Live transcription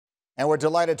And we're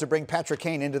delighted to bring Patrick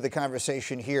Kane into the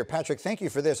conversation here. Patrick, thank you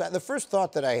for this. The first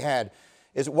thought that I had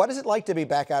is, what is it like to be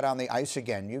back out on the ice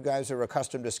again? You guys are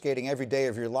accustomed to skating every day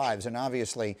of your lives, and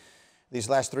obviously these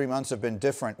last 3 months have been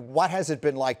different. What has it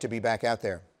been like to be back out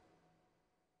there?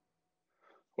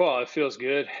 Well, it feels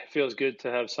good. It feels good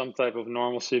to have some type of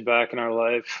normalcy back in our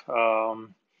life.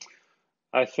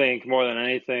 I think more than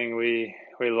anything, we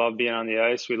love being on the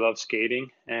ice. We love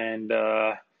skating, and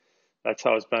that's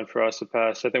how it's been for us the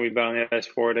past. I think we've been on the ice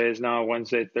 4 days now: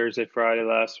 Wednesday, Thursday, Friday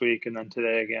last week, and then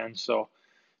today again. So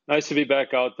nice to be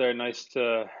back out there. Nice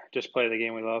to just play the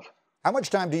game we love. How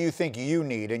much time do you think you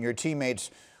need and your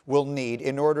teammates will need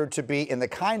in order to be in the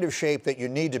kind of shape that you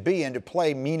need to be in to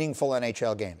play meaningful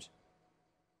NHL games?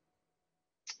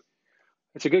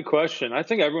 It's a good question. I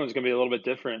think everyone's going to be a little bit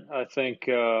different. I think,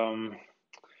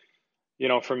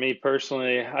 for me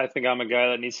personally, I think I'm a guy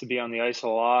that needs to be on the ice a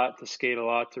lot, to skate a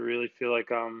lot, to really feel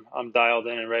like I'm dialed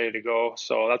in and ready to go.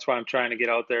 So that's why I'm trying to get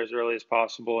out there as early as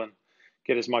possible and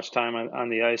get as much time on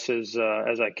the ice as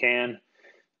I can.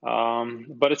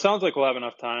 But it sounds like we'll have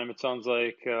enough time. It sounds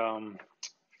like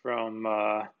from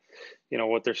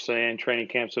what they're saying, training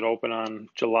camps would open on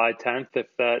July 10th, if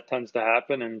that tends to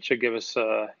happen, and should give us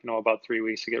about 3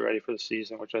 weeks to get ready for the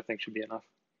season, which I think should be enough.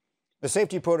 The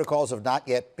safety protocols have not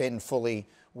yet been fully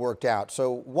worked out.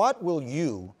 So what will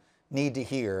you need to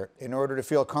hear in order to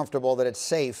feel comfortable that it's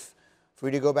safe for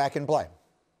you to go back and play?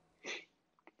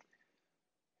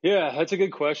 Yeah, that's a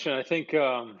good question. I think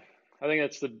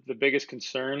that's the biggest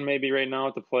concern maybe right now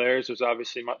with the players. There's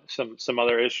obviously some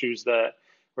other issues that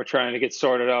we're trying to get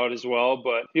sorted out as well,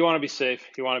 but you want to be safe.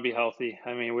 You want to be healthy.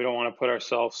 I mean, we don't want to put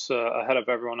ourselves ahead of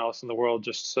everyone else in the world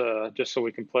just so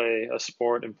we can play a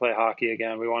sport and play hockey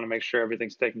again. We want to make sure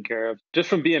everything's taken care of. Just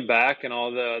from being back and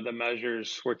all the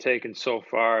measures we're taking so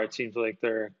far, it seems like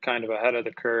they're kind of ahead of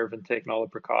the curve and taking all the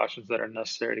precautions that are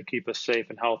necessary to keep us safe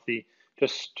and healthy.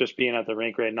 Just being at the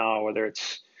rink right now, whether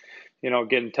it's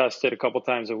getting tested a couple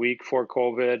times a week for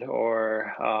COVID,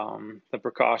 or the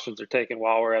precautions they're taking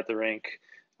while we're at the rink.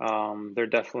 They're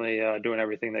definitely doing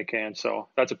everything they can, so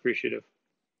that's appreciative.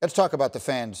 Let's talk about the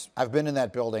fans. I've been in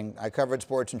that building. I covered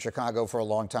sports in Chicago for a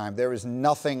long time. There is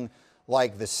nothing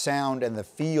like the sound and the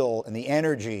feel and the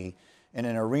energy in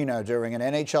an arena during an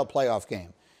NHL playoff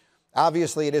game.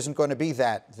 Obviously, it isn't going to be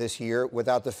that this year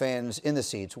without the fans in the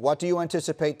seats. What do you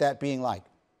anticipate that being like?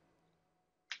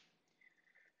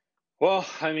 Well,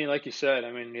 I mean, like you said,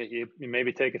 you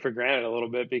maybe take it for granted a little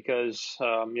bit because,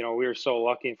 we were so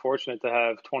lucky and fortunate to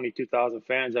have 22,000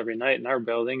 fans every night in our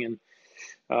building. And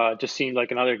it just seemed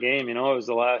like another game. It was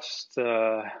the last,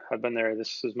 I've been there,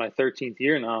 this is my 13th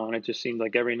year now, and it just seemed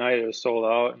like every night it was sold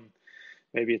out, and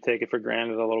maybe you take it for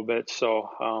granted a little bit. So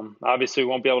obviously we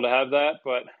won't be able to have that,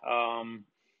 but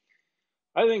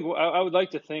I think I would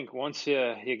like to think once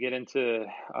you get into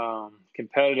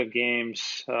competitive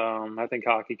games, I think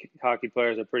hockey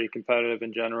players are pretty competitive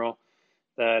in general,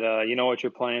 that you know what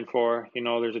you're playing for.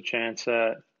 There's a chance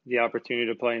at the opportunity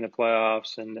to play in the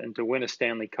playoffs and to win a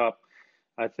Stanley Cup.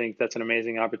 I think that's an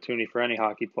amazing opportunity for any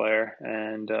hockey player.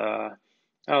 And I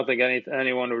don't think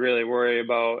anyone would really worry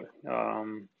about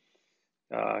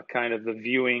kind of the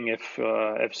viewing if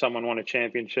someone won a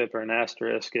championship, or an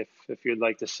asterisk if you'd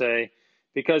like to say,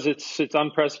 because it's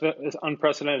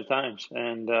unprecedented times.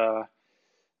 And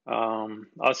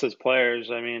us as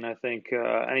players, I think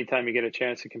anytime you get a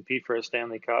chance to compete for a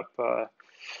Stanley Cup,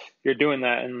 you're doing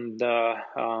that and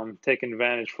taking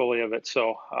advantage fully of it.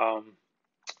 So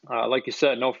like you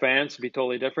said, no fans would be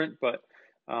totally different, but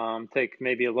take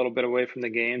maybe a little bit away from the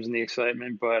games and the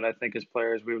excitement. But I think as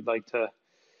players, we would like to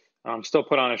still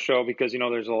put on a show, because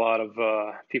there's a lot of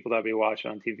people that be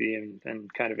watching on TV,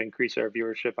 and kind of increase our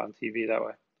viewership on TV that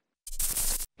way.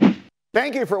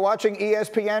 Thank you for watching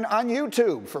ESPN on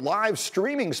YouTube. For live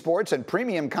streaming sports and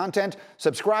premium content,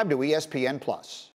 subscribe to ESPN+.